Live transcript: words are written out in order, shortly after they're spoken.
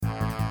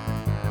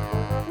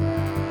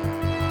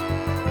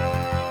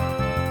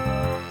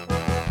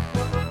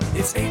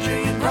It's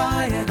AJ and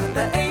Ryan on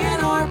the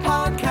A&R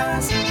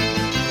podcast.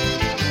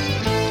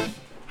 Hey,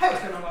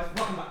 what's going on, guys?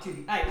 Welcome back to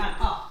the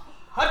A&R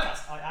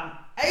podcast. I am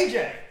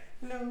AJ.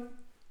 Hello.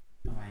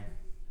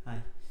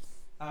 Alright.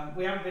 Hi.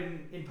 We haven't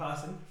been in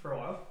person for a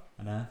while.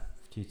 I know,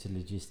 due to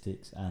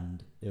logistics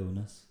and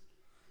illness.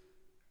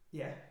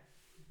 Yeah.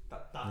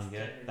 That's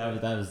There you go.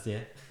 That was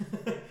yeah.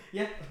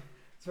 Yeah,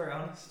 it's very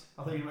honest.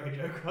 I thought you'd make a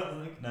joke about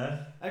something. No.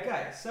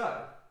 Okay,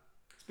 so,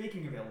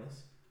 speaking of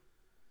illness,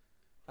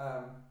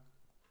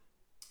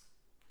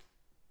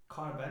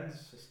 Conor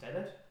Ben's just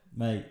dead.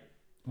 Mate,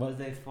 what did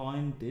they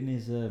find in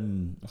his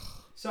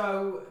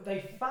So,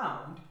 they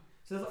found...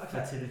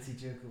 fertility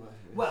joke or whatever?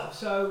 Well,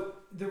 so,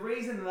 the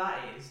reason that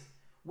is,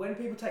 when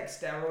people take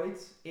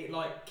steroids, it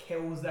like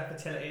kills their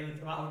fertility and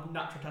the amount of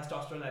natural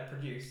testosterone they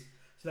produce.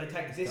 So they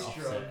take this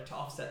drug to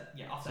offset.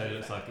 Yeah, offset. So it the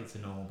looks effect. like it's a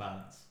normal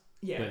balance.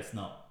 Yeah. But it's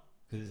not,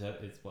 because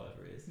it's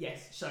whatever it is.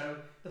 Yes. So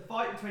the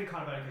fight between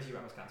Conor Ben and Chris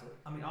Eubank was cancelled.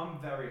 I mean, I'm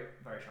very,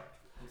 very shocked.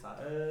 I'm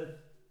sad.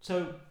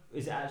 So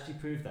is it actually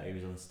proved that he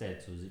was on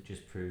steroids, or is it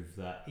just proved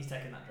that He's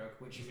taken that drug,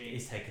 which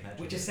he's taken that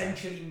drug? which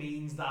essentially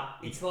means that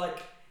it's like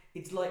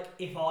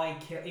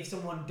if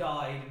someone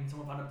died and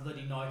someone found a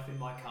bloody knife in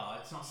my car,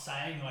 it's not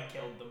saying I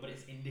killed them, but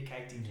it's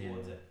indicating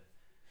towards it.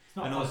 It's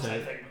not And quite also, the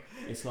same thing.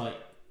 it's like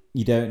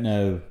you don't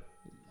know.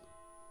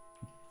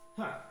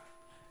 Huh.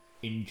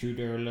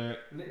 Intruder alert.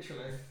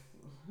 Literally.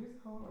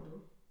 Who's hard?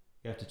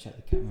 You have to check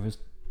the cameras.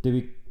 Do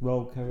we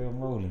carry on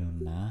rolling on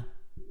now?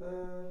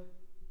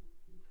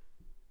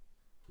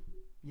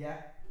 Yeah.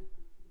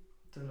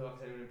 Doesn't look like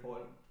it's anything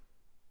important.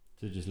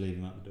 So just leave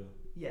him at the door.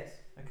 Yes.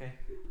 Okay.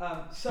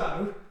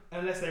 So,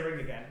 unless they ring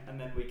again, and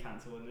then we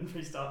cancel and then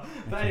restart.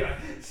 But anyway,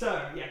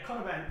 so, yeah,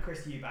 Conor Ben,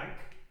 Chris Eubank.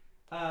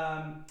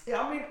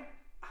 Yeah, I mean,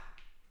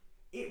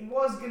 it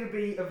was going to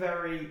be a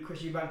very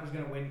Chris Eubank was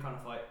going to win kind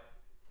of fight.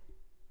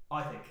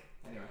 I think,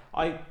 anyway.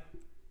 I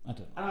don't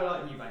know. And I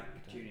like Eubank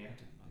Jr. I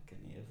don't like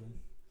any of them.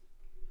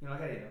 You don't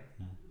like any of them?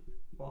 No.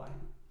 Why?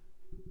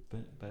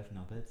 Both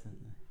knobheads, aren't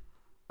they?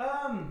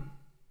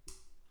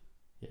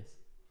 Yes.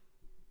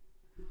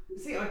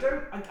 See, I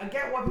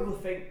get why people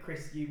think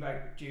Chris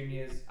Eubank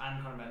Jr.'s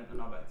and Conor Ben are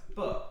knobheads,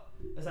 but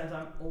at the same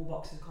time, all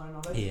boxers are kind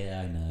of knobheads.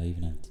 Yeah, I know.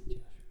 Even Anthony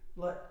Joshua.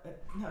 Like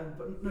but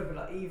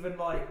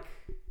like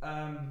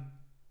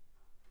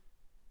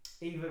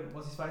even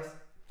what's his face?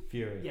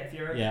 Fury. Yeah,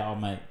 Fury. Yeah, I'll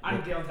make.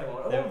 And Deontay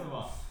Wilder. All they're- of them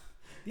are.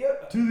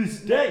 To this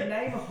day.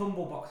 Name a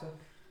humble boxer.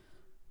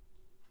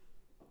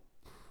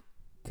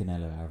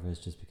 Canelo Alvarez,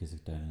 just because I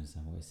don't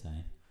understand what he's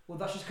saying. Well,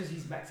 that's just because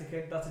he's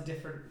Mexican. That's a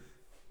different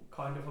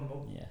kind of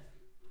humble. Yeah.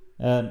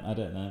 I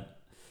don't know.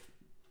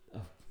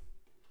 Oh.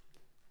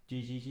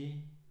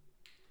 GGG.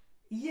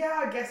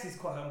 Yeah, I guess he's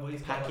quite humble.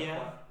 He's quite Pacquiao?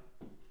 quite-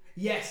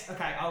 Yes.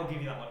 Okay, I'll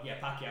give you that one. Yeah,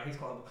 Pacquiao. He's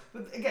quite humble.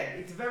 But again,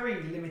 it's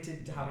very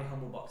limited to how many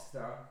humble boxers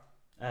there are.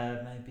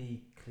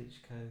 Maybe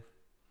Klitschko.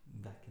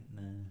 Back in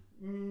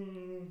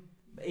Mm,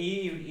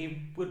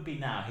 he would be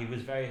now. He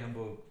was very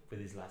humble with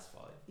his last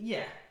fight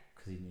yeah.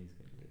 because he knew he was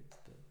going to lose.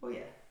 But Well,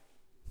 yeah.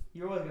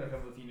 You're always going to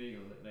come if you knew you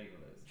were going to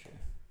lose. true.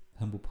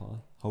 Humble pie.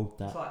 Hold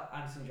It's that. like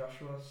Anthony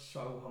Joshua,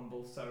 so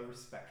humble, so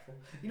respectful.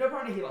 You know,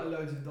 apparently he like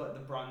loads of like the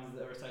brands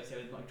that are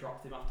associated with, like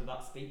dropped him after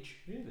that speech.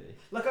 Really?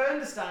 Like I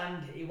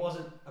understand it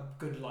wasn't a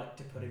good light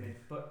to put him in,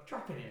 but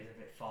dropping him is a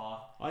bit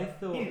far. I He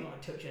thought. didn't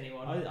like touch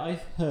anyone.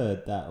 I've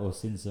heard that or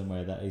seen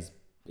somewhere that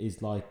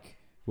is like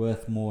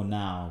worth more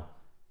now,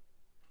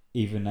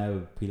 even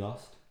though he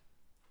lost.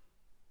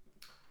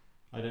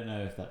 I don't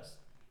know if that's.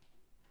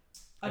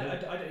 I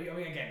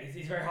mean, again,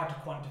 it's very hard to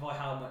quantify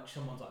how much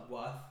someone's like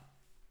worth.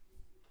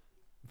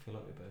 I feel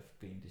like we're both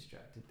being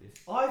distracted.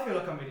 I feel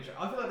like I'm being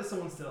distracted. I feel like there's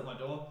someone still at my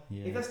door.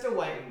 Yeah. If they're still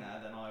waiting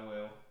there, then I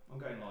will. I'm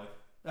going live.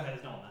 Okay,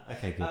 there's no one there.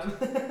 Okay,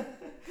 good.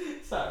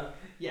 So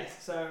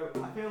yes, so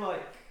I feel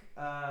like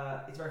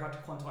it's very hard to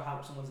quantify how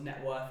much someone's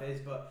net worth is,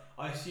 but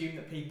I assume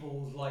that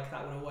people like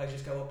that will always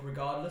just go up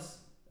regardless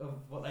of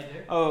what they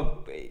do.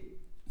 Oh,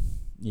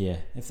 yeah.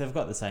 If they've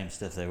got the same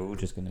stuff, they're all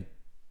just gonna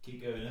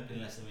keep going up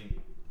unless something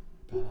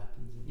bad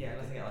happens. Yeah,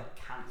 unless they get like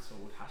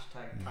cancelled.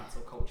 Hashtag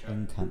cancel culture.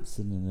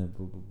 Uncancelled and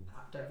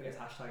Don't forget to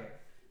hashtag it.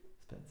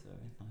 Spencer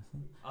Owen, nice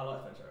one. I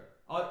like Spencer Owen.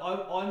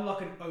 I'm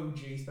like an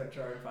OG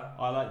Spencer Owen fan.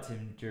 I liked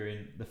him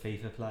during the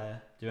FIFA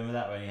player. Do you remember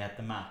that when he had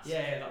the mats?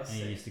 Yeah, that was And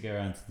he sick. used to go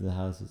around to the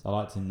houses. I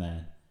liked him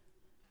then.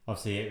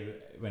 Obviously,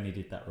 when he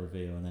did that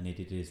reveal, and then he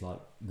did his like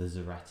the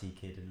Zarate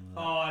kid and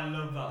Oh, all I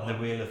love that that. And one. the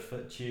Wheel of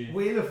Foot tune.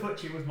 Wheel of Foot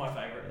Tune was my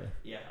favourite.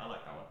 Yeah, I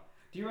like that one.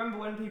 Do you remember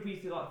when people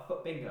used to like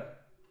foot bingo?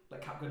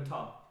 Like Captain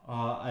Tom?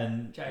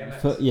 And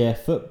JMX.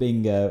 foot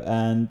bingo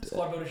and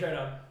Squad Builder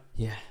Showdown?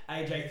 yeah,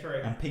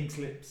 AJ3. and pink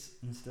slips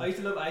and stuff. I used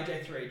to love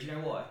AJ3. Do you know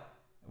why?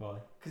 Why?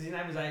 Because his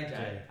name was AJ,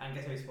 Jay. and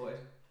guess who he supported?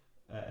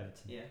 Everton.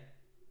 Yeah.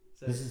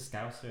 So This is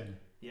Scouser, isn't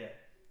yeah.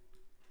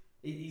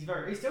 He's still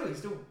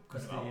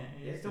good about.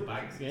 yeah, He still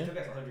bangs. He yeah. still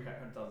gets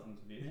 100,000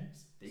 views. Yeah.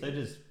 It's So decent.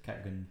 does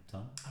Captain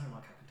Tom. I don't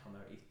like Captain Tom though.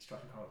 He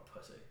strikes me kind of like a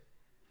pussy.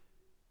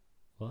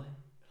 Why? Like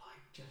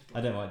just.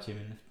 I don't watch him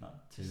enough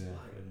not to.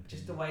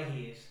 Just the way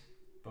he is.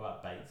 What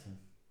about Bateson?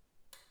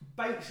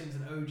 Bateson's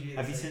an OG.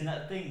 Have you seen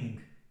that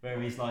thing where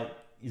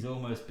he's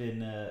almost been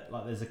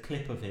like there's a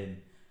clip of him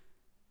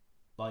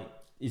like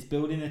he's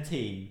building a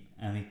team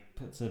and he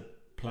puts a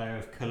player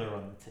of colour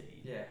on the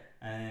team. Yeah.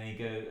 And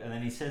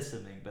then he says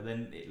something, but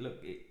then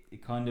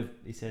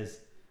he says,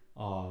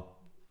 I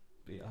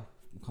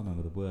can't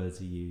remember the words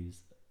he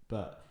used,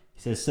 but he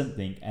says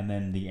something and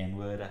then the N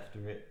word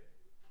after it.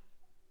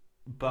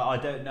 But I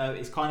don't know.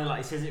 It's kind of like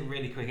he says it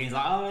really quick. And he's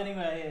like, oh,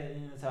 anyway,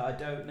 so I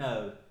don't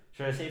know.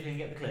 Should I see if we can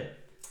get the clip?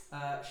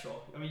 Sure.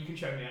 I mean, you can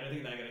show me. I don't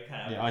think they're going to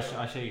care. Yeah,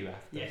 I'll show you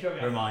after. Yeah, show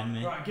me. Remind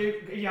me. Right,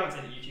 if you haven't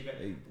seen it, YouTube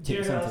it. Do you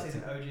know who else is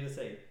an OG of the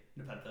scene?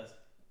 The Panthers.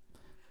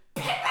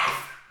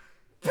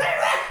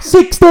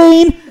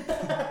 16!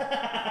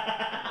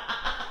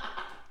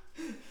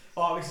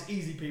 Oh, it's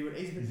easy, P.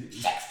 Easy, P.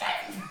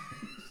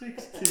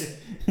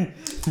 16!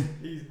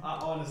 He's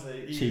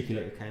honestly... Cheeky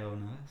little KO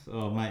Nurse.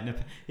 Oh, mate. No,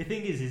 the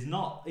thing is,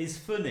 he's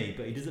funny,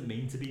 but he doesn't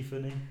mean to be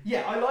funny.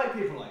 Yeah, I like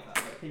people like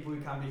that. Like people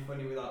who can be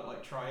funny without,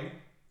 like, trying.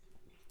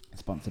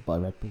 Sponsored by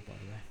Red Bull, by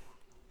the way.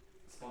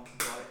 Sponsored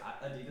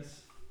by Adidas.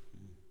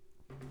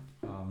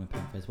 Oh, I'm a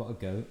Panthers. What a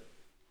goat.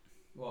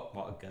 What?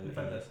 What a goat. The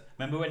Panthers.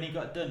 Remember when he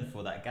got done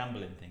for that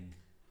gambling thing?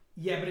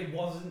 Yeah, but it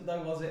wasn't,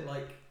 though, was it?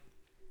 Like...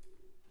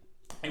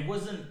 It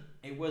wasn't,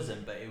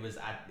 but it was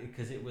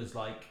because it was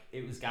like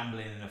it was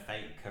gambling in a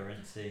fake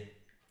currency.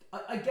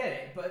 I get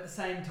it, but at the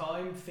same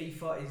time,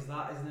 FIFA is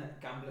that, isn't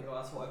it? Gambling. Well,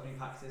 that's what opening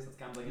packs is. That's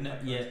gambling. In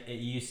Yeah, it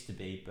used to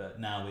be,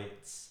 but now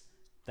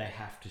they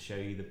have to show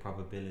you the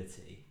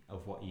probability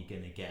of what you're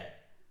gonna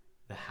get.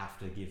 They have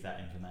to give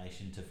that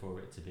information for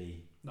it to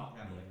be not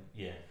gambling.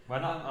 Yeah.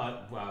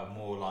 Well,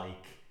 more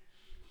like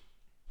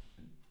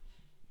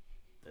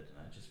I don't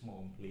know, just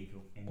more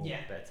legal, more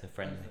better,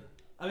 friendly.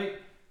 I mean.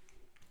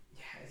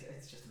 Yeah,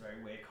 it's just a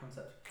very weird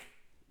concept.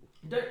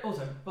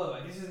 Also, by the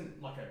way, this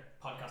isn't like a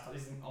podcast.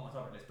 This isn't on my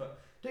topic list. But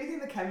do you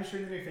think the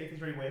chemistry in the new FIFA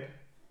is really weird?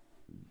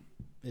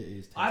 It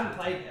is. I haven't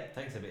played it.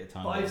 Takes a bit of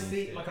time. But I've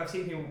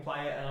seen people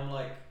play it, and I'm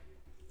like,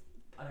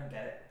 I don't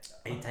get it.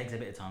 It takes a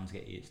bit of time to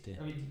get used to.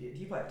 I mean, do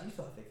you play? Do you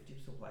still have FIFA? Do you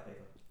still play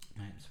FIFA?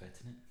 I'm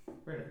sweating it.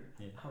 Really?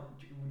 Yeah. How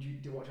would you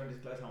do? What you want to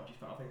disclose? How much you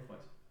spent on FIFA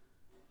points?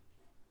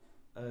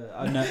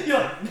 I know.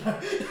 Yeah.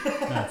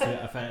 I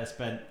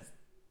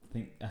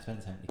think I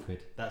spent 70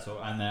 quid. That's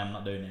all, and then I'm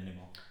not doing it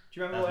anymore. Do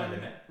you remember when I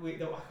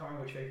can't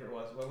remember which FIFA it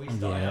was, where we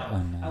started out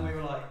and we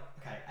were like,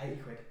 okay, 80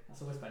 quid,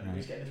 that's all we're spending, we're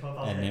just getting the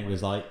 12,000. And it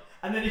was like,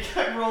 and then he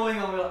kept rolling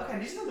on, we were like, okay,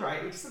 just another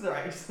 8, just another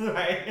 8, just another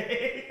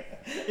 8.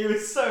 It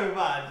was so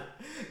bad.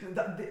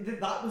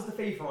 That was the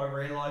FIFA I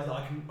realised that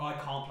I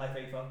can't play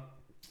FIFA.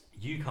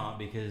 You can't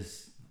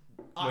because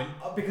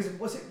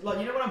what's it like?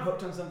 You know when I'm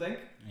hooked on something,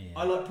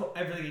 I like put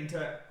everything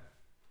into it.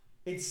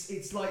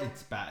 It's like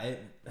it's bad.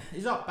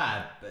 It's not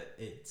bad, but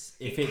it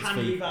can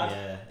be bad.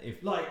 Yeah.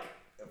 Like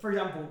for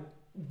example,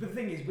 the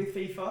thing is with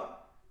FIFA,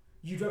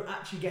 you don't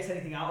actually get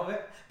anything out of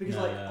it because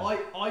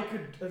I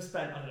could have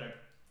spent, I don't know,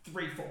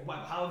 3, 4,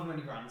 whatever, however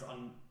many grand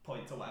on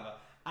points or whatever,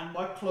 and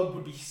my club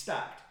would be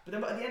stacked. But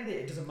then at the end of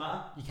it doesn't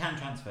matter. You can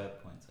transfer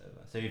points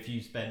over. So if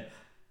you spent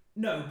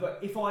no, but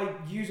if I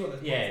use all those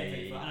points in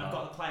FIFA and I've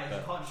got the players,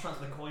 you can't just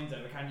transfer the coins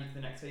over, can you, to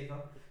the next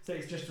FIFA? So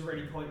it's just a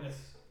really pointless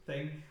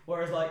thing.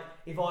 Whereas like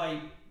if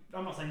I'm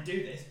not saying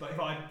do this, but if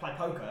I play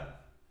poker,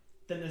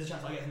 then there's a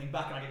chance I get something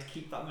back and I get to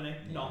keep that money.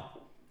 Yeah.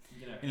 Not,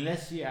 you know.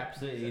 Unless you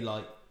absolutely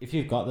like, if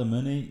you've got the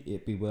money,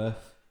 it'd be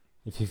worth.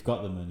 If you've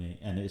got the money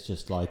and it's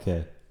just like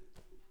a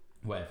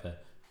whatever,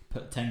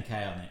 put 10k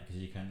on it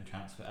because you can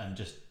transfer and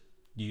just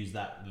use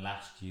that and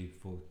last you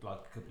for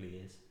like a couple of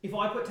years. If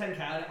I put 10k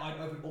on it, I'd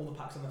open all the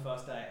packs on the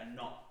first day and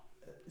not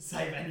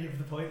save any of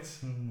the points.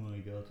 Oh my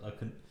god, I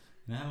couldn't.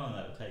 You know how long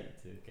that would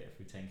take to get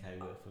through 10k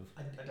worth of?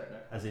 I don't know.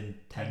 As in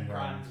 10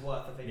 grand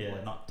worth of FIFA yeah,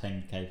 points. not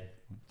 10k.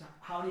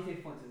 How many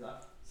FIFA points is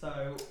that?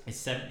 So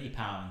it's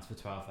 £70 for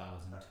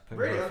 12,000.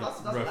 Really,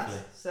 roughly, that's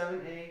less.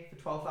 70 for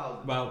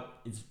 12,000. Well,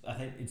 I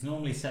think it's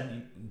normally 70.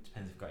 It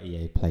depends if you've got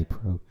EA Play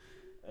Pro.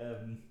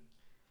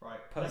 Right.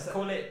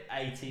 Call it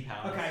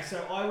 £80. Okay,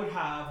 so I would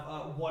have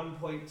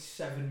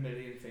 1.7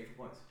 million FIFA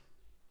points.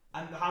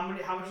 And how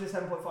much is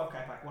a 7.5k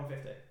pack?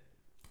 150.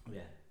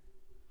 Yeah.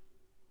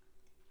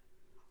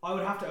 I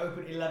would have to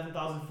open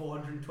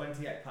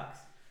 11,428 packs,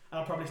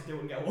 and I probably still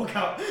wouldn't get a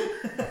walkout.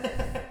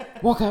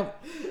 Walkout.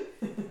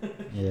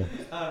 Yeah.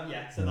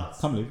 Yeah. So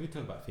that's. Can't believe we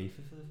talk about FIFA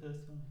for the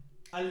first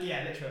time.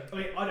 Yeah, literally. I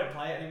mean, I don't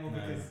play it anymore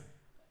because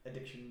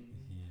addiction.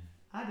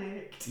 Yeah.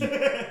 Addict.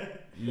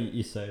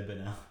 You're sober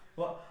now.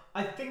 Well,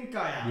 I think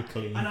I am. You're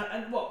clean.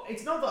 And well,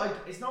 it's not that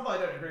I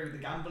don't agree with the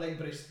gambling,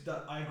 but it's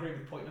that I agree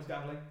with pointless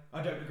gambling.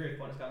 I don't agree with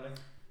pointless gambling.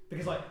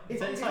 Because like,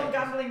 if I'm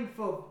gambling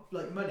for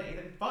like money,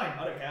 then fine,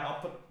 I don't care. I'll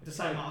put the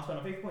same amount I spend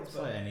on FIFA points. It's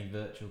like any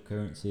virtual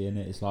currency in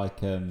it. It's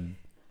like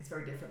it's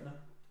very different though.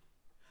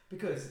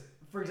 Because,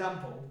 for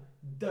example,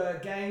 the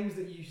games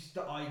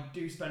that I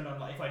do spend on,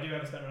 like if I do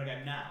ever spend on a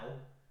game now,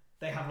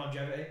 they have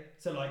longevity.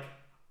 So like,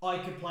 I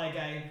could play a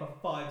game for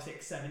 5,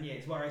 6, 7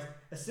 years. Whereas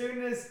as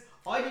soon as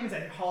I'd even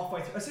say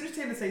halfway through, as soon as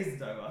team of the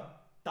season's over,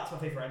 that's when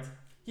FIFA ends.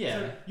 yeah.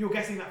 So you're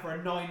getting that for a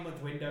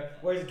 9-month window.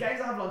 Whereas games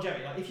that have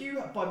longevity, like if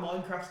you buy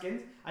Minecraft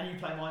skins and you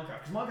play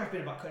Minecraft, because Minecraft's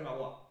been about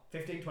what,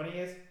 15, 20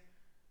 years.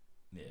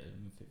 Yeah,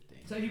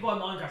 15. So if you buy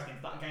Minecraft skins,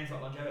 that game's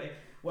got longevity.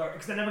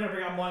 Because they're never going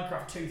to bring out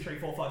Minecraft 2, 3,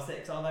 4, 5,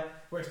 6, are they?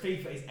 Whereas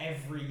FIFA is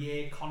every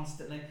year,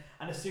 constantly.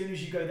 And as soon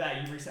as you go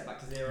there, you reset back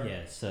to 0.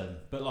 Yeah,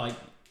 but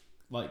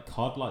like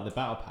COD, like the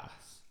Battle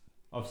Pass,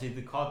 obviously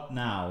the COD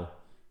now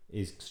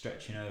is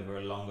stretching over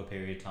a longer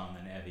period of time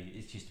than ever.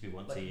 It used to be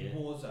once like a year.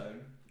 Warzone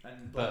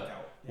and But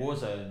Blackout. Yeah.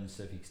 Warzone,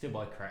 so if you can still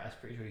buy crates, I'm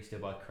pretty sure you can still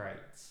buy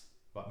crates,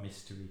 like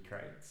mystery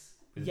crates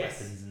with Yes.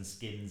 weapons and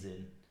skins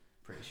in.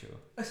 Pretty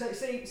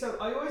sure. So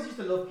I always used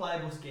to love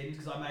playable skins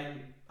because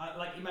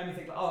it made me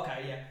think like, oh,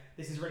 okay, yeah,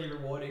 this is really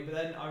rewarding. But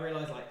then I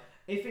realised like,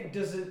 if it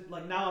doesn't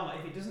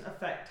if it doesn't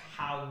affect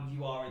how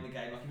you are in the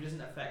game, like if it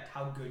doesn't affect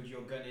how good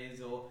your gun is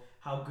or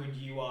how good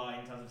you are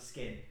in terms of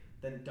skin,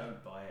 then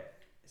don't buy it.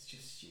 It's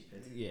just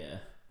stupid. Yeah,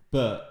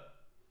 but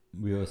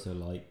we also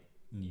like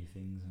new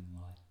things, and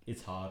like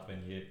it's hard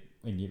when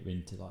you're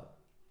into like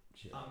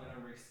shit. I'm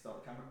gonna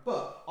restart the camera,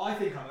 but I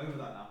think I'm over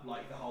that now.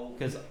 Like the whole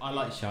Because I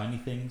like shiny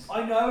things,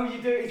 I know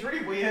you do. It's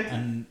really weird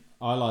and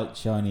I like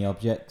shiny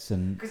objects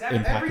and because in every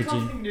time packaging.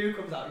 something new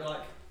comes out, you're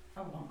like,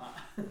 I want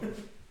that.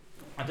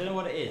 I don't know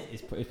what it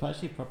is. It's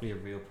actually probably a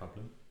real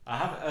problem.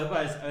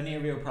 Otherwise, only a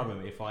real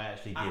problem if I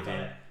actually give Act on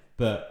in. it.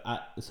 But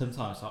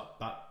sometimes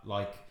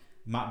like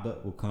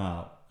MacBook will come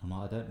out, and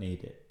I don't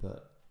need it,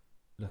 but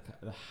look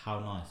at how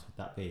nice would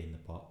that be in the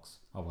box.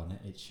 I want it.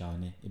 It's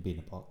shiny. It'd be in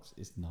the box.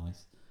 It's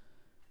nice.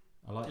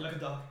 I like. You like a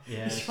dog.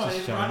 Yeah, It's it's shiny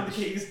just around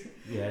shiny. the keys.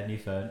 Yeah, new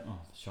phone. Oh,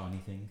 shiny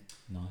thing.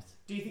 Nice.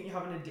 Do you think you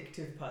have an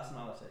addictive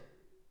personality?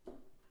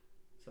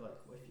 So like,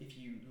 if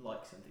you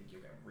like something,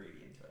 you'll get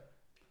really into it.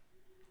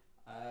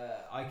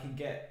 I can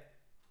get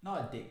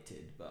not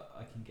addicted, but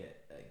I can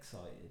get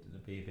excited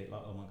and be a bit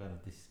like, oh my god,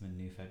 this is my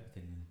new favourite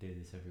thing, and do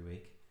this every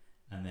week,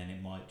 and then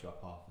it might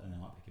drop off, and then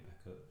I might pick it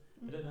back up.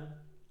 I don't know,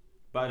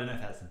 but I don't know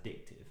if that's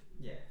addictive.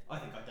 Yeah, I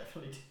think I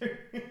definitely do.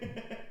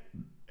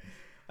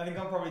 I think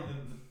I'm probably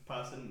the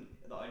person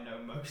that I know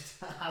most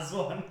has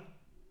one.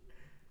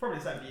 Probably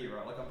the same for you,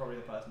 right? Like I'm probably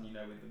the person you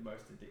know with the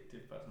most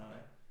addictive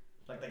personality.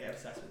 Like they get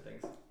obsessed with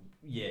things.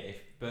 Yeah,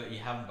 but you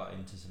haven't got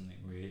into something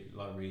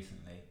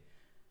recently,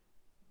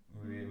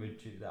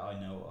 that I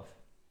know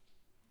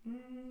of.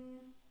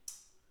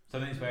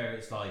 Something where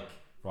it's like,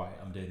 right,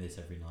 I'm doing this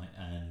every night,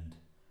 and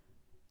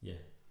yeah.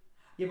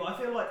 Yeah, but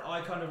I feel like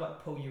I kind of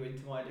like pull you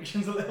into my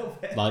addictions a little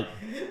bit. Like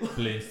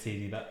Balloons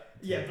TV,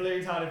 Yeah,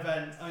 Balloons had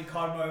events. I mean,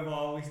 Card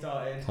Mobile. We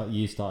started.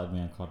 You started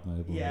me on COD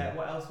Mobile. Yeah.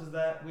 What else was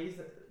there? We used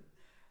to.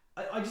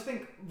 I just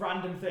think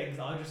random things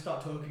that I just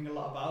start talking a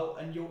lot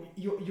about, and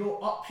your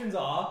options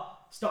are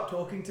stop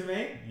talking to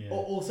me, Yeah.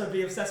 or also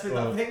be obsessed with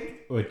that thing.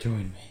 Or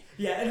join me.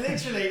 Yeah, and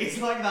literally, it's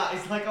like that.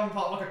 It's like I'm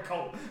part of like a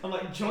cult. I'm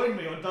like, join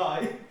me or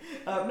die.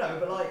 No,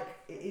 but like,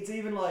 it's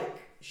even like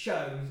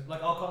shows.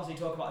 Like, I'll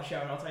constantly talk about a show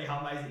and I'll tell you how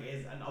amazing it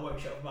is, and I won't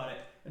shut up about it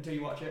until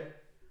you watch it.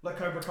 Like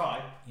Cobra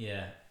Kai.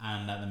 Yeah,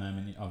 and at the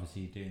moment,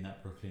 obviously, you're doing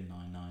that Brooklyn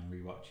Nine-Nine,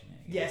 rewatching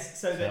it. Again.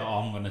 Yes, so that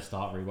I'm going to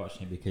start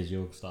rewatching it because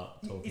you'll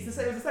start talking. it's the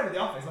same with The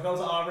Office. Like I was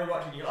like, oh, I'm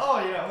rewatching you. Oh,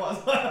 you know what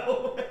as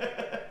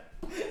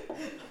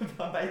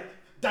well. Mate,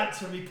 dance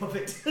for me,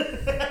 puppet.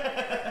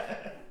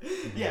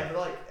 Yeah, but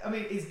like, I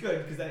mean, it's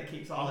good because then it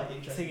keeps on like The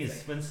interesting. thing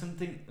is,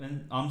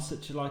 when I'm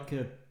such a I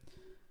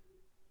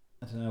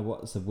don't know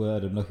what's the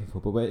word I'm looking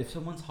for, but if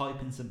someone's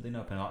hyping something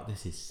up and like,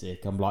 this is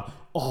sick, I'm like,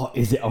 oh,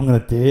 is it? I'm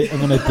gonna do it. Oh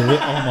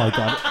my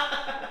god.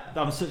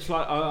 I'm such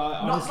like, I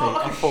honestly, not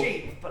like I a fall,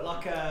 sheep, but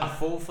like I a.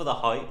 fall for the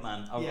hype,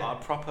 man. Yeah. I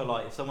proper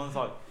like, if someone's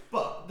like,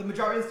 But the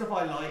majority of the stuff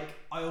I like,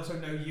 I also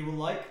know you will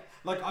like.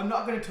 Like, I'm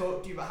not going to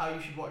talk to you about how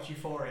you should watch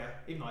Euphoria,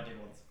 even though I did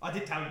once. I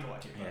did tell you to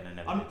watch it. yeah, no,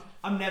 never I'm, did.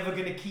 I'm never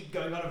going to keep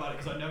going on about it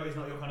because I know it's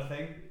not your kind of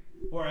thing.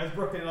 Whereas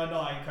Brooklyn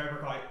Nine-Nine, Cobra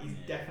Kai is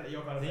definitely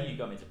your kind I of think thing. you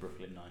got me to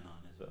Brooklyn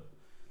Nine-Nine as well.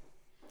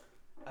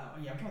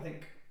 Yeah, I'm trying to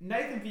think.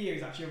 Nathan For You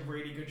is actually a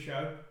really good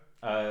show.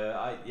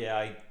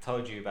 I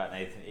told you about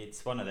Nathan.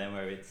 It's one of them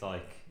where it's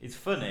like, it's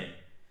funny,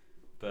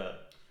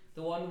 but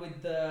The one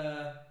with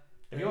the.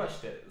 have you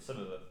watched it? Some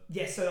of them.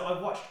 Yes, so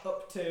I watched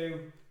up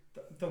to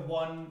the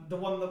one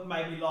that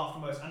made me laugh the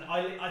most, and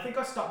I think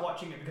I stopped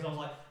watching it because I was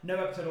like, no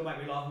episode will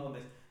make me laugh more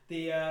than this.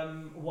 The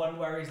one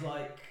where he's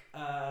like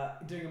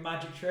doing a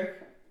magic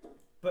trick,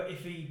 but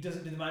if he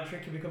doesn't do the magic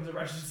trick, he becomes a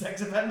registered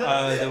sex offender.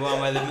 Oh, the one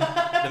where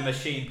the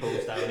machine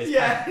pulls down his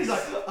yeah, pants. he's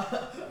like,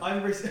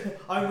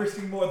 I'm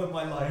risking more than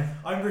my life.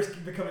 I'm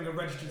risking becoming a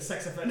registered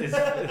sex offender.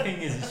 The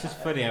thing is, it's just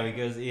funny how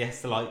he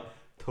has to like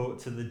talk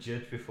to the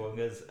judge before and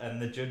goes,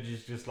 and the judge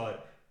is just like,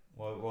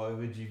 why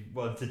would you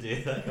want to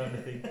do that kind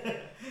of thing?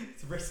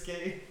 It's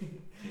risky.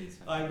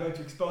 I'm going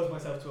to expose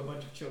myself to a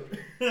bunch of children.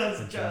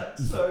 That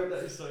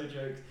is so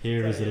jokes.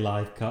 Here So, is a yeah.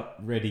 live cop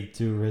ready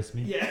to arrest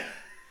me. Yeah.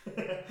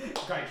 Great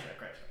show.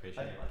 I did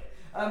like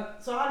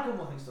it. So I had a couple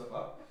more things to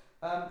talk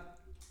about.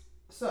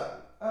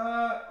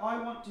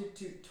 I wanted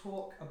to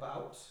talk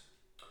about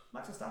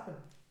Max Verstappen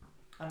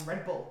and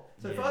Red Bull.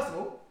 So Yeah. first of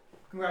all,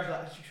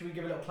 congratulations. Should we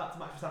give a little clap to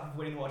Max Verstappen for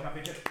winning the World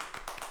Championship?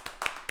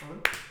 Well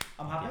done.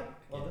 I'm happy. Yeah.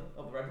 Well done.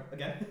 Of the Red Bull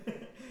again.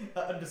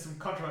 Under some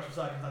controversial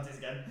circumstances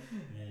again.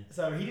 Yeah.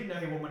 So he didn't know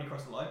he won when he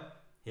crossed the line.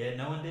 Yeah,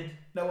 no one did.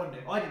 No one knew.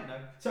 I didn't know.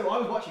 So I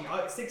was watching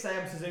 6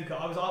 a.m. Suzuka.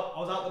 I was out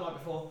the night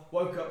before.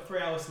 Woke up, 3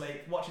 hours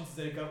sleep, watching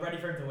Suzuka, ready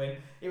for him to win.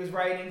 It was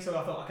raining, so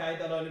I thought, okay,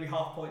 there'll only be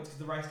half points because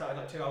the race started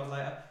like 2 hours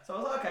later. So I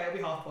was like, okay, it'll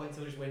be half points.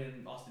 He'll just win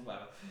in Austin,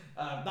 whatever.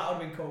 That would have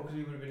been cool because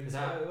we would have been. Is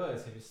that how it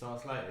works? If it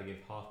starts late, they give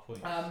half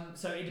points.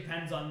 So it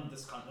depends on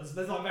this kind.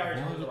 There's like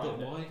various rules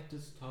around it. Why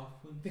does half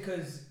points?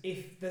 Because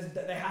if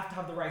they have to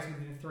have the race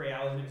within 3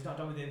 hours, and if it's not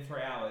done within 3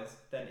 hours,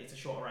 then it's a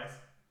shorter race.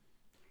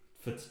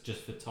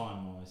 Just for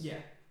time wise. Yeah.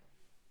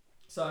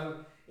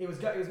 So it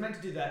was meant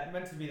to do that,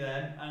 meant to be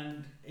there,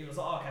 and it was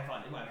like, oh, okay,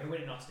 fine, whatever, he'll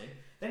win in Austin.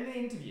 Then in the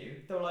interview,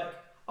 they were like,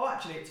 oh,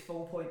 actually, it's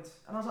 4 points,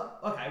 and I was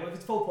like, okay, well if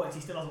it's 4 points,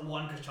 he still hasn't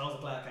won because Charles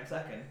Leclerc came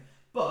second.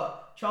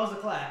 But Charles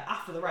Leclerc,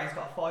 after the race,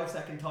 got a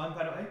 5-second time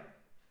penalty,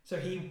 so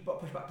he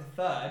got pushed back to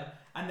third.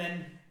 And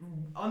then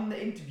on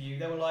the interview,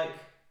 they were like,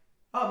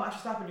 oh, Max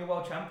Verstappen, you're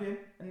world champion,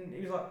 and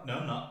he was like, No,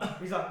 I'm not.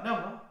 He's like, no,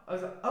 I'm not. I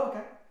was like, oh,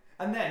 okay.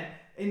 And then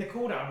in the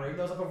cool down room,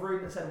 there was like a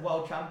room that said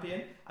world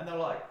champion, and they were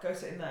like, go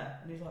sit in there.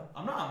 And he's like,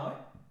 I'm not, am I?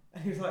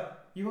 And he was like,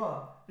 you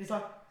are. And he's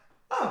like,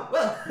 oh,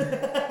 well.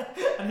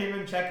 And him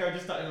and Checo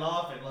just started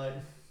laughing, like,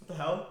 what the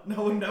hell?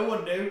 No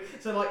one knew.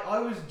 So like, I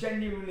was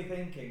genuinely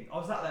thinking, I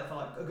was sat there for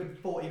like a good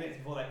 40 minutes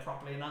before they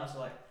properly announced,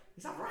 like,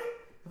 is that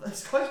right?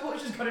 Sky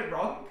Sports just got it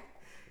wrong.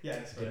 Yeah,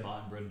 it's Did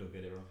Martin Brundle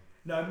get it wrong?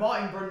 No,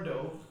 Martin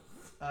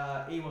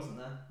Brundle, he wasn't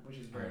there, which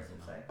is very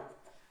insane.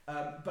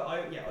 But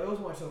I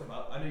also want to talk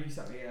about. I know you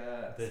sent me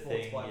The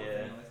sports thing, Bible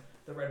yeah. thing.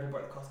 The Red Bull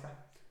broke the cost cap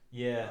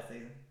Yeah, last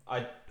season.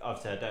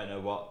 obviously I don't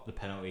know what the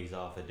penalties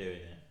are for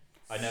doing it.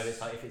 I know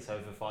it's like if it's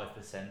over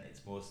 5%,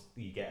 it's more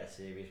you get a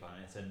serious one.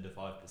 And it's under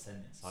 5%,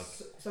 it's like.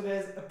 So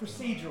there's a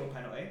procedural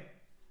penalty,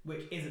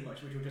 which isn't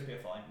much, which will just be a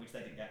fine, which they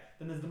didn't get.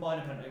 Then there's the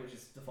minor penalty, which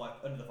is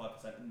under the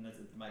 5%, and then there's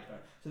the major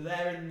penalty. So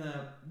they're in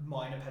the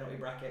minor penalty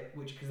bracket,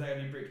 which because they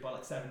only breached by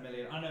like 7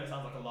 million. I know it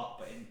sounds like a lot,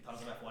 but in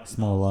terms of F1,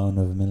 Small loan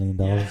of $1 million.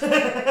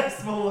 yeah.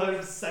 Small loan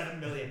of $7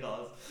 million.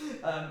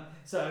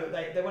 So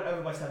they went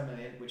over by 7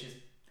 million, which is,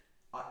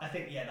 I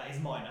think, yeah, that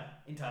is minor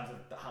in terms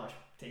of how much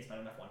teams spend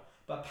on F1.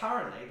 But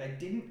apparently they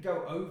didn't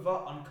go over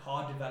on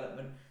car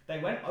development. They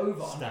went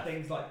over on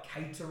things like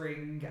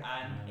catering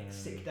and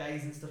sick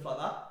days and stuff like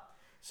that.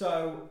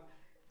 So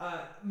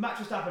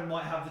Max Verstappen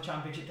might have the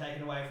championship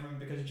taken away from him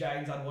because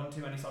James had one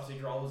too many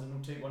sausage rolls and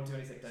one too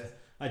many sick days.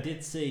 I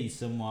did see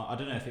someone. I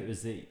don't know if it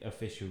was the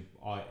official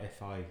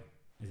FIA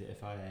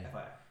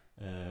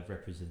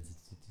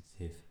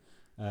representative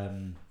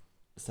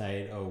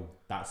saying, "Oh,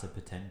 that's a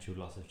potential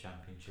loss of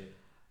championship."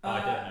 I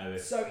don't know how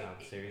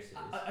serious it is.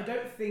 I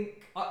don't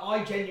think.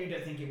 I genuinely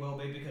don't think it will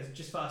be because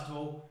just first of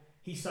all,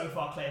 he's so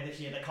far clear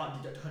this year they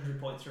can't deduct 100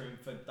 points from him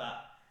for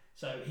that.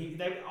 So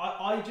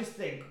I just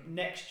think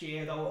next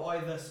year they'll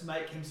either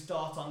make him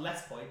start on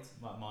less points,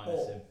 like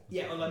minus him.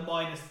 Yeah, or like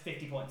minus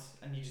 50 points,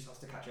 and he just has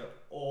to catch up.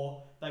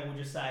 Or they will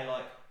just say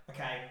like,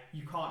 okay,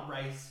 you can't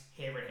race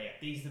here and here.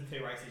 These are the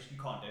two races you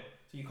can't do.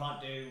 So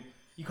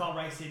you can't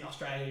race in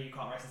Australia, you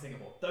can't race in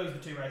Singapore. Those are the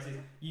two races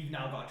you've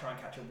now got to try and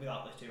catch up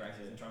without those two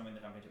races and try and win the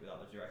championship without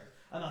those two races.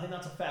 And I think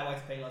that's a fair way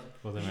to penalise him.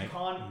 Well, you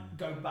can't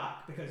go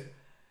back because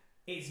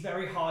it's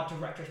very hard to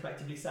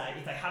retrospectively say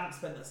if they hadn't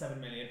spent that 7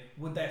 million,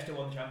 would they have still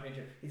won the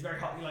championship? It's very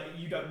hard. Like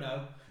you don't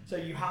know, so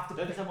you have to.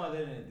 Don't you why they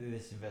didn't do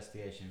this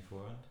investigation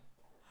beforehand?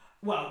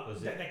 Well,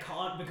 they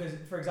can't because,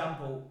 for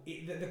example,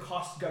 the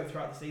costs go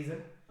throughout the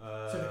season.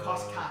 So the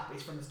cost cap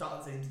is from the start of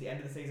the season to the end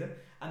of the season,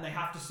 and they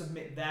have to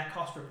submit their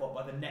cost report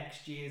by the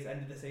next year's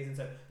end of the season.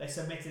 So they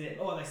submitted it.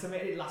 Oh, they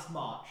submitted it last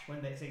March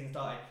when the season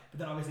started. But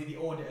then obviously the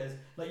auditors,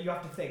 like you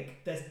have to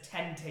think, there's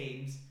 10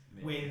 teams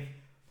with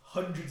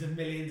hundreds of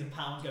millions of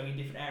pounds going in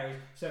different areas.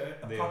 So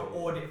a proper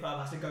audit firm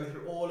has to go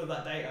through all of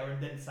that data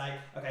and then say,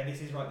 okay, this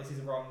is right, this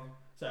is wrong.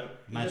 So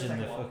imagine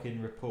the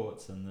fucking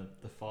reports and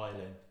the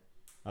filing.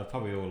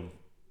 Probably all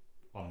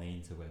on the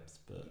interwebs,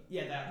 but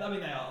yeah, they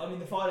are. I mean,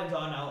 the filings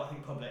are now, I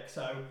think, public,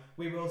 so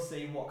we will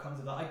see what comes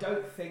of that. I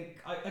don't think.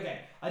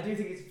 I do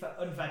think it's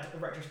unfair to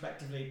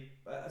retrospectively.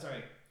 I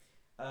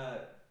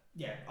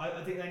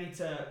think they need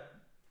to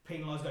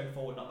penalise going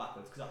forward, not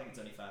backwards, because I think it's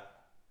only fair.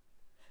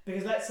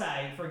 Because let's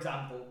say, for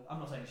example, I'm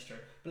not saying it's true,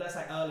 but let's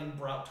say Erling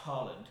Braut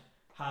Haaland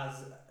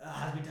has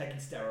been taking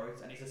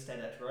steroids and he's a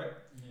steroid, right?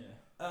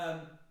 Yeah.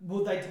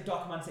 Would they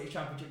document City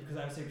Championship because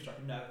they were super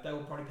striking? No, they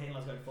will probably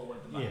penalise going forward.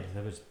 Yeah.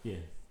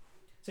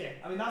 So yeah,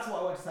 I mean that's what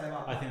I want to say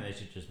about that. I think they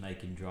should just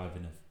make him drive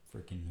in a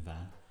freaking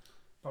van.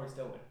 Probably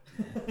still win.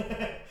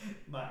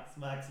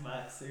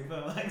 Max,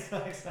 Super Max.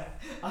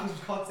 I was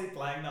constantly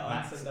playing that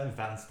on Sunday.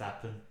 Van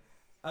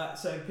Stappen.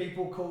 So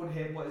people called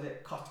him, what is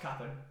it, Cost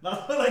Cappen?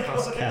 That's what they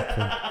called it.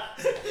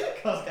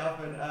 Cost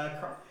Cappen.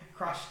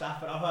 Crash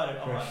Stappen.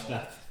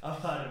 I've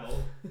heard it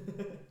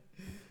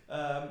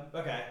all.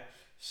 Okay,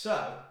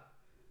 so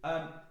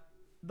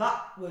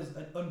that was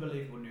an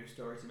unbelievable news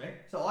story to me.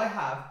 So I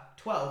have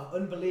 12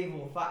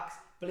 unbelievable facts,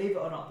 believe it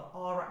or not, that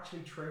are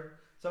actually true.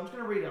 So I'm just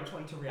going to read it. I just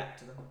want you to react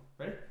to them.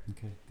 Ready?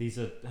 Okay. These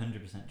are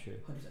 100% true.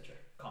 100% true.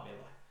 Can't be a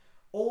lie.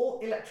 All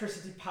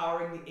electricity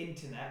powering the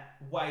internet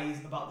weighs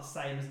about the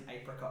same as an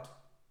apricot.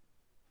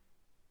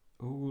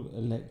 All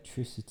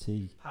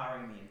electricity.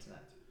 Powering the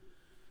internet.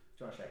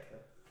 Do you want to shake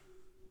that?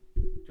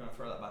 Do you want to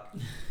throw that back? Do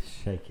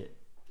Shake it.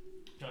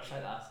 you want to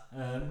shake that?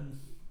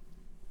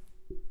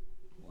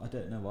 I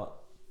don't know what.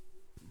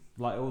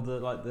 Like all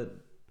the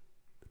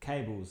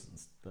cables and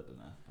stuff.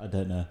 I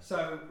don't know.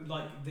 So,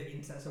 like the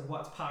internet, so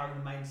what's powering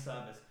the main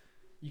servers?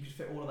 You could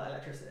fit all of that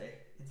electricity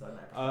inside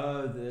that.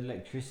 Oh, the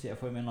electricity. I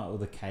thought you meant like all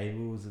the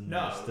cables and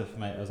No. stuff,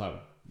 mate. I was like,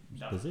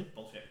 No, does it?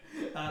 bullshit.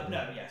 No,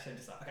 yeah, so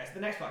just that. Okay, so the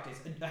next fact is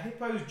a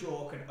hippo's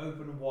jaw can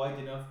open wide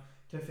enough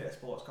to fit a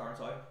sports car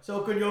inside.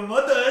 So can your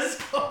mother's.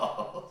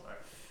 Oh,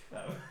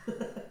 sorry.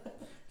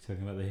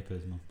 Talking about the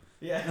hippos, mum.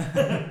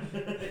 Yeah.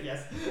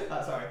 Yes.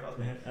 Sorry, that was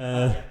me.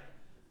 Yeah.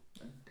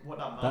 What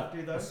that mouth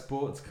do though? A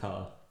sports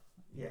car.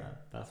 Yeah.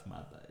 That's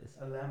mad. That is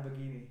A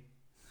Lamborghini.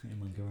 in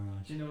my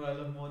garage. Do you know what I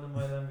love more than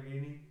my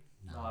Lamborghini?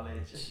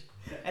 Knowledge.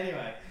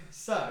 Anyway,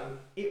 so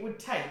it would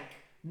take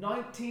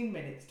 19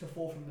 minutes to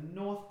fall from the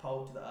North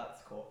Pole to the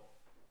Earth's core.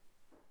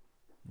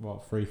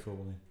 What, free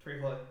falling? Free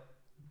falling.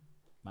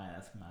 Man,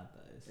 that's mad.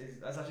 That is.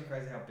 That's actually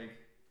crazy how big.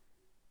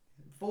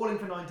 Falling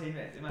for 19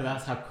 minutes. But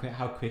that's how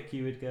quick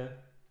you would go.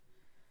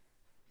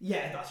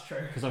 Yeah, that's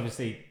true. Because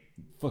obviously,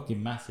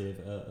 fucking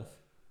massive Earth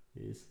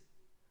is.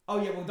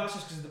 Oh yeah, well that's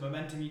just because of the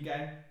momentum you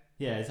gain.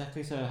 Yeah,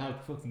 exactly. So how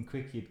fucking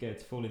quick you'd go to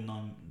fall in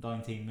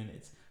 19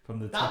 minutes from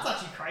the That's top,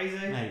 actually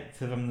crazy. mate,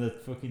 from the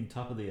fucking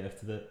top of the Earth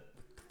to the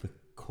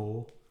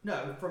core.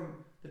 No,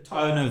 from the top.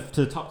 Oh no,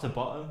 to top to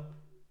bottom.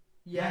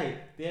 Yeah. Mate,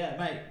 yeah,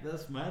 mate,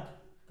 that's mad.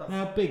 That's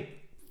How big?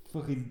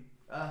 Fucking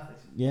Earth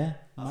is. yeah,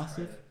 That's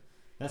massive. crazy.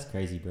 That's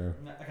crazy, bro.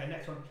 Okay,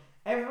 next one.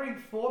 Every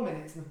 4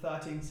 minutes and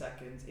 13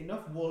 seconds,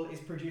 enough wool is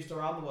produced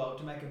around the world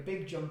to make a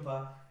big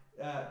jumper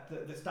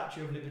that the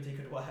Statue of Liberty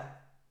could wear.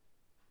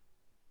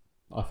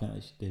 I think they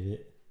should do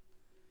it.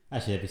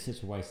 Actually, it'd be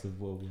such a waste of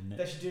wool, wouldn't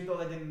They it? should do what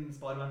they did in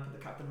Spider-Man, put the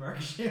Captain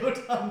America shield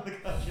on the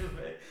Statue of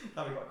Liberty.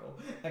 That'd be quite cool.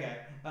 Okay,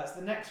 so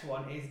the next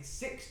one is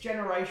 6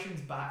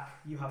 generations back,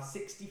 you have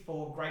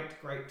 64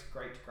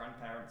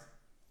 great-great-great-grandparents.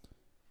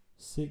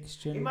 6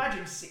 gen.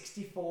 Imagine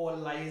 64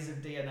 layers of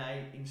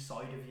DNA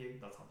inside of you.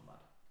 That sounds mad.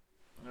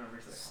 I'm going to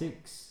research that.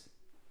 6.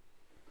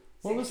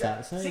 What was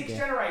that? Say 6 again.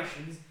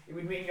 generations, it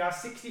would mean you have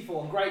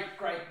 64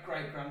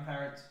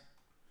 great-great-great-grandparents.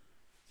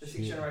 So 6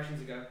 Shit.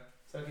 generations ago.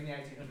 So in the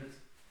 1800s.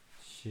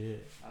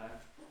 Shit. I know.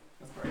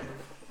 That's crazy.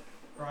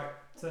 Right,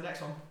 so the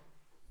next one.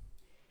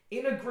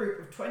 In a group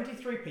of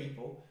 23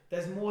 people,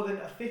 there's more than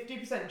a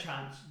 50%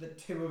 chance that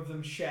 2 of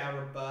them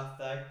share a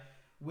birthday.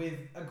 With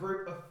a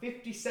group of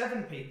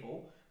 57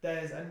 people,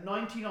 there's a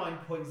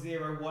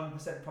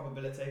 99.01%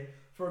 probability.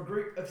 For a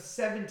group of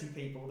 70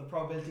 people, the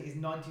probability is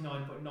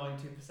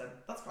 99.92%.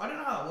 That's I don't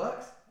know how that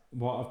works.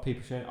 What have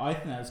people shown? I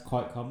think that's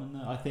quite common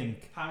though. I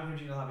think. How many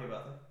do you know have your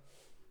birthday?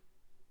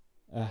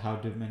 How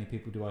many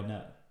people do I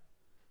know?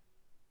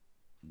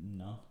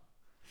 None.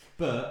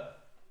 But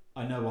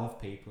I know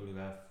of people who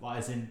have, like,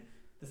 as in.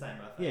 The same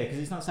birthday. Yeah, because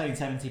it's not saying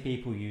 70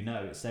 people you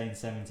know, it's saying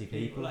 70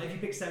 people. Like if you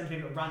pick 70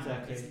 people at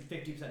random, Exactly.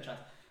 it's 50% chance.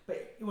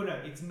 But well, no,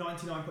 it's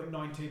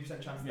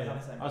 99.92% chance they have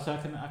the same. Oh, so I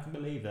can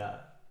believe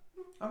that.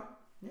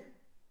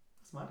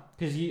 That's mad.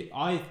 Because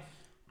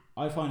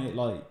I find it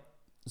like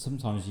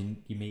sometimes you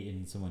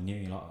meeting someone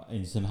new,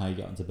 and somehow you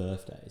get onto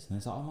birthdays, and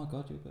it's like, oh my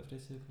god, your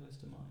birthday's so close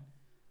to mine.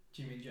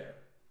 Do you mean Joe?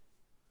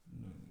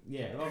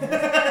 Yeah. No.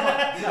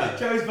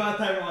 Joe's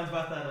birthday, mine's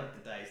birthday,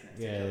 like the days next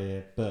to each Yeah, other.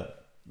 yeah,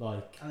 but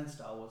like. And then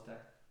Star Wars Day.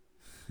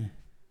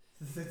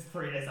 It's a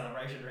 3-day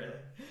celebration, really.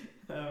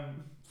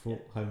 For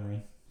home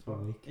run for a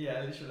week.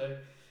 Yeah, literally.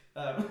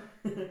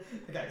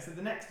 Okay, so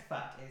the next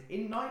fact is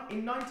in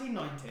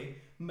 1990,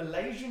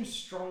 Malaysian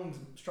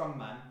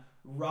strongman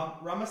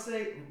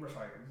Ramasamy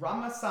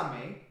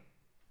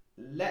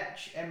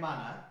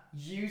Lechemana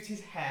used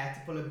his hair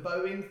to pull a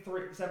Boeing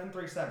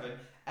 737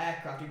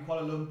 aircraft in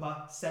Kuala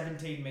Lumpur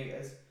 17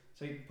 meters.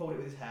 So he pulled it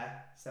with his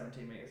hair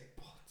 17 meters.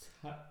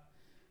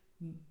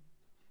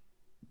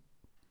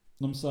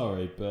 I'm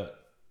sorry, but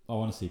I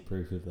want to see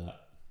proof of that.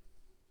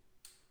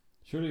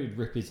 Surely he'd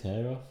rip his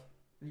hair off.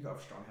 You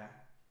got strong hair.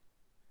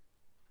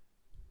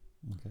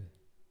 Okay.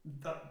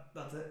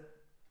 That's it.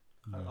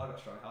 No. I got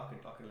strong hair.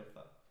 I could lift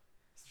that.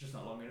 It's just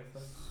not long enough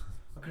though.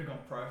 I could have gone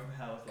pro from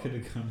hell. Could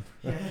have gone.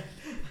 Yeah,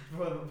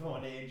 before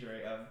my knee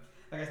injury.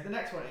 Okay, so the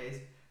next one is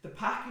the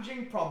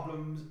packaging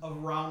problems of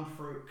round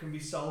fruit can be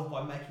solved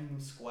by making them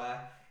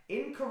square.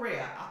 In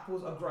Korea,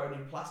 apples are grown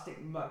in plastic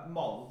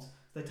molds.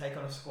 So they take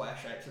on a square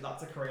shape. So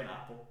that's a Korean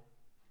apple.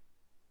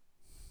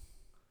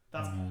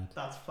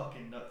 That's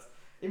fucking nuts.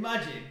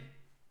 Imagine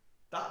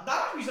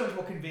that would be so much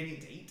more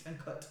convenient to eat and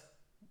cut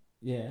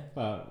Yeah,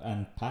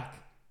 and pack.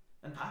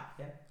 and pack.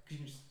 Yeah, because you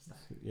can just snack.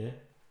 Yeah.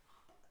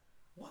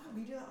 Why don't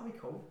we do that? That'd be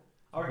cool.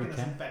 I reckon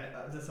there's some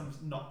benefit. There's some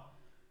not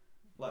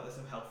like there's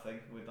some health thing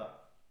with that.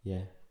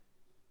 Yeah.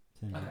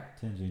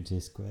 Turns you into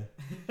a square.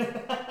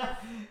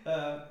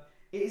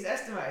 It is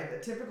estimated that a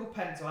typical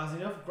pencil has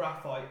enough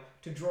graphite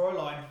to draw a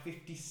line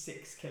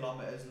 56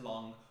 kilometres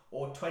long,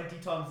 or 20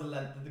 times the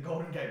length of the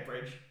Golden Gate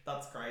Bridge.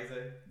 That's crazy.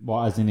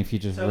 What, as in if you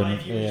just So run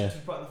like it, if you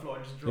just put it on the floor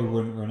and just it draw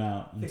wouldn't run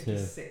out until.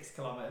 56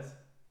 kilometres.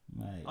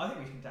 Mate. I think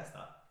we should test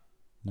that.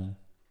 No.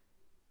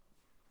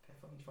 Okay,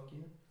 fuck you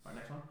then. Right,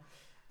 next one.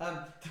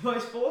 The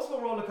most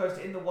forceful roller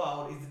coaster in the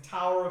world is the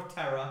Tower of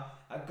Terror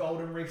at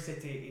Golden Reef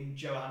City in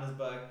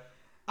Johannesburg.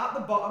 At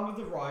the bottom of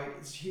the ride,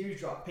 it's a huge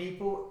drop.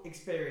 People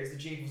experience the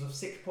G-force of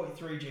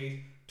 6.3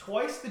 Gs,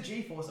 twice the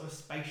G-force of a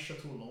space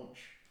shuttle launch.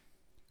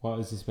 What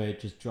is this where it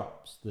just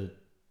drops the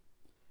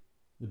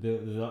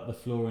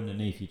floor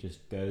underneath you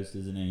just goes,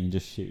 doesn't it? And you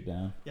just shoot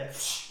down. Yeah.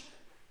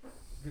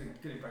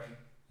 Good impression.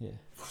 Yeah.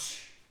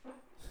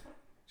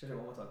 Should I do it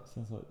one more time?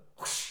 Sounds like.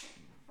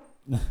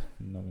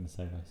 I'm not going to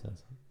say what it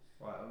sounds like.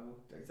 Right,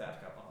 we'll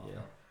exact up.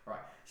 Yeah.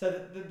 Right. So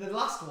the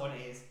last one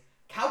is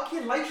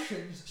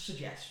calculations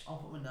suggest. I'll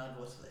put my nerd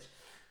voice for this.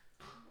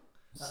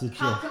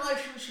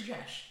 Calculations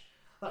suggest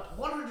that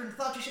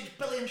 136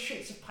 billion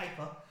sheets of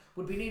paper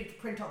would be needed to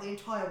print out the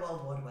entire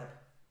World Wide Web.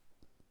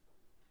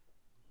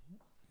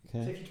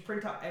 Okay. So if you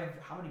print out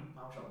how much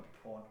that would be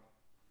porn?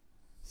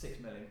 6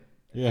 million.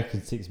 You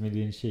reckon 6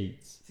 million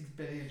sheets? 6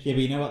 billion sheets. Yeah,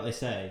 but you know what they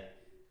say?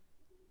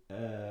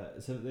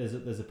 So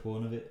there's a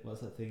porn of it. What's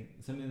that thing?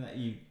 Something that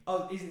you...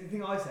 Oh, is it the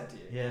thing I said to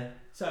you? Yeah.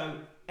 So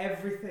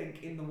everything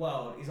in the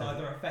world is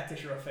either a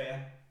fetish or a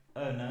fear.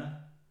 Oh, no.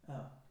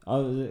 Oh.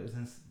 Oh, it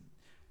was...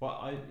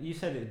 you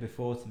said it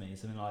before to me.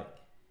 Something like...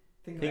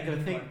 Think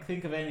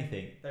of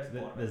anything. There's a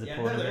porn. There's a yeah,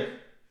 porn of there it.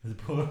 There's a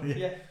porn of it.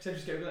 Yeah, so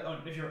just Google it. Oh,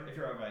 if you're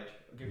over age,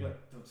 Google it.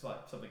 It's like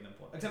something than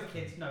porn. Except for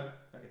kids. No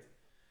kids.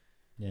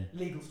 Yeah.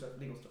 Legal stuff,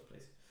 please.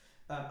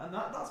 And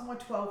that's my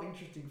 12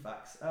 interesting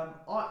facts. I've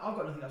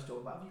got nothing else to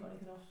talk about. Have you got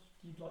anything else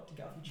you'd like to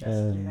get off your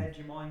chest, your head,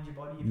 your mind, your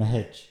body? My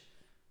hedge.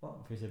 What?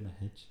 If we said my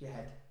hedge. Your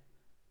head.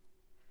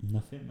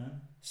 Nothing,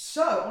 man.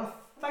 So, I want to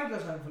thank you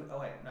guys for... Oh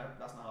wait, no,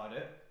 that's not how I do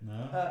it.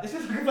 No. This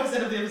is the first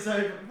end of the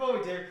episode, but before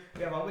we do,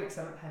 we have our week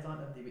 7 headline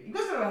of the week. You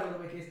guys know what headline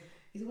of the week is?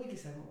 It's a weekly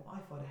segment where I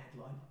find a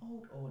headline,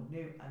 old or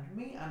new, and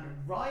me and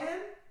Ryan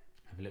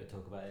Have a little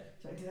talk about it.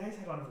 so today's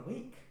headline of the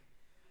week.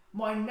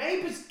 My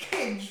neighbour's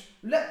kids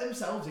let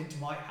themselves into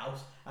my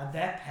house and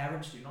their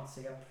parents do not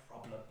see a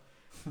problem.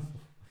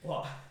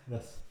 What?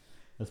 That's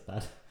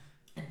bad.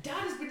 And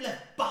Dad has been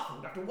left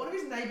baffled after one of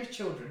his neighbour's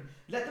children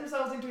let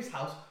themselves into his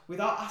house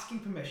without asking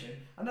permission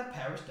and their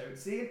parents don't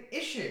see an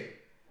issue.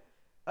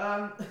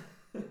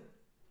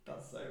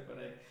 That's so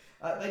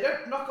funny. They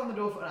don't knock on the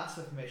door and ask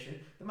for permission.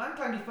 The man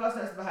claimed he first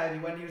noticed the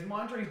behaviour when he was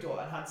monitoring his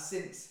daughter and had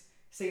since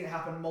seen it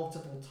happen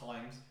multiple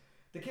times.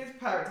 The kids'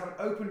 parents have an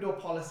open door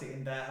policy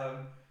in their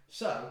home.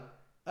 So,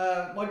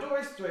 my daughter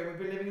is 3 and we've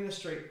been living in the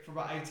street for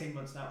about 18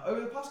 months now. Over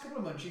the past couple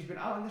of months, she's been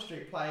out in the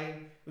street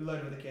playing with a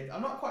load of other kids.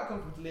 I'm not quite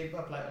comfortable to leave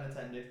her play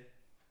unattended.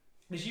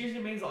 This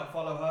usually means that I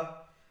follow her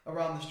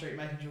around the street,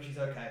 making sure she's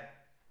okay.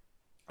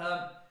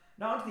 Now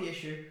onto the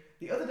issue.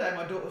 The other day,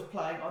 my daughter was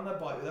playing on their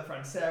bike with her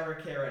friends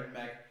Sarah, Kira and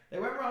Meg. They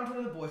went round to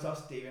another boy's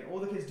house, Stephen. All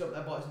the kids dumped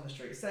their bikes on the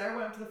street. Sarah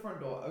went up to the front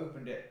door,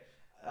 opened it,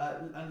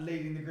 and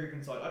leading the group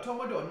inside. I told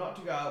my daughter not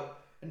to go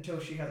out until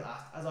she has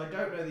asked, as I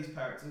don't know these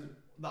parents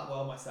that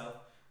well myself,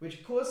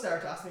 which caused Sarah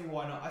to ask me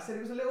why not. I said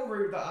it was a little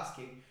rude without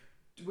asking,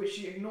 which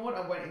she ignored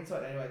and went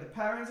inside anyway. The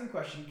parents in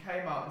question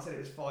came out and said it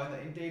was fine,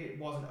 that indeed it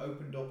was an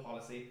open door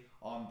policy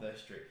on the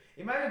street.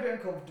 It made me a bit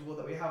uncomfortable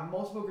that we have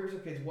multiple groups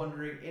of kids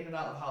wandering in and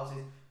out of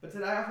houses, but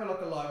today I feel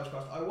like a line was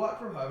crossed. I work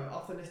from home and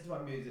often listen to my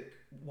music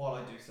while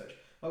I do such.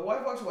 My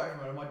wife works away from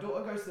home and my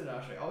daughter goes to the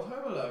nursery. I was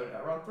home alone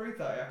at around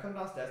 3:30. I come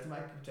downstairs to make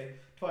a cup of tea,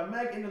 to find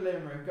Meg in the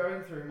living room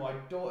going through my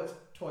daughter's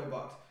toy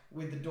box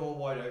with the door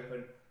wide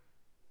open.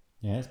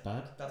 Yeah, it's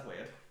bad. That's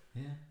weird.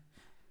 Yeah.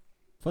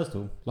 First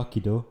of all, lock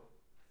your door.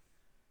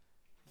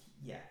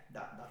 Yeah, I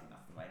think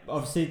that's the main.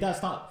 Obviously,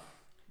 that's not.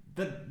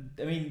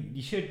 I mean,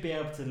 you should be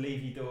able to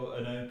leave your door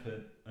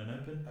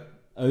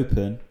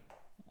open,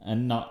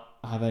 and not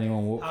have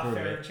anyone walk Have through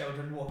fear it. of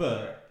children walking But-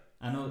 through it.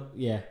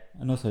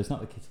 And also it's not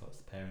the kids' fault,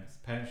 it's the parents.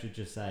 Parents should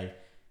just say,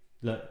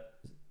 look,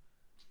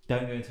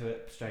 don't go into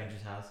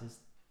strangers' houses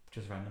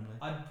just randomly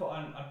I'd put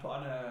on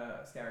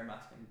a scary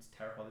mask and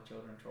terrify the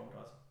children and traumatise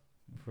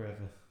them.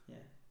 forever. Yeah.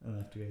 And they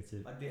have to go to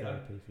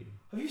therapy for you.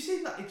 Have you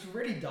seen that? It's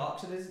really dark.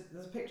 So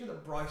there's a picture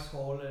that Bryce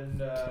Hall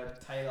and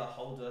Taylor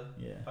Holder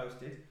Yeah.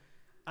 posted,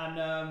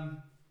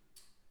 and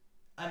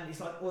it's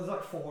like, well, there's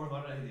like 4 of them.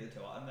 I don't know who the other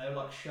 2 are, and they're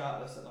like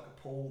shirtless at like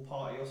a pool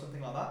party or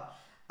something like that.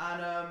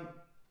 And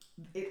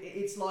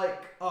it's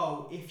like,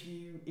 oh, if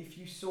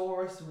you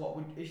saw us,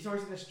 if you saw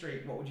us in the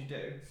street, what would you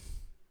do?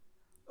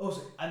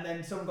 Also, and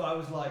then some guy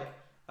was like,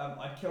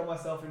 I'd kill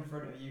myself in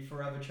front of you,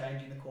 forever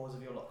changing the course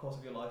of your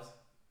lives.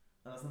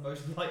 And that's the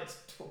most liked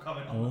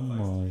comment on the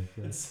post. My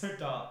God. It's so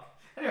dark.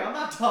 Anyway, on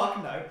that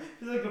dark note,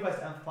 this is a good place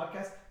to end the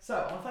podcast. So,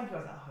 I want to thank you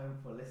guys at home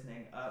for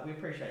listening. We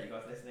appreciate you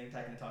guys listening,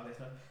 taking the time to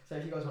listen. So,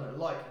 if you guys want to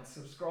like and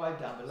subscribe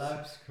down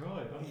below.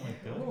 Subscribe, oh Yeah. my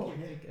God. Oh,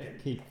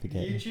 I keep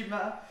forgetting. YouTube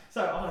matter.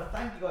 So, I want to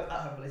thank you guys at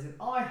home for listening.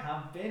 I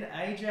have been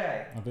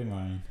AJ. I've been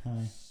Ryan.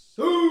 Hi.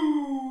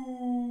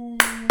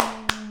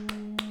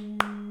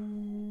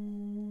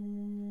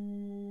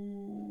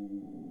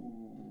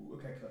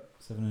 Okay, cut.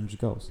 700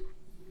 goals.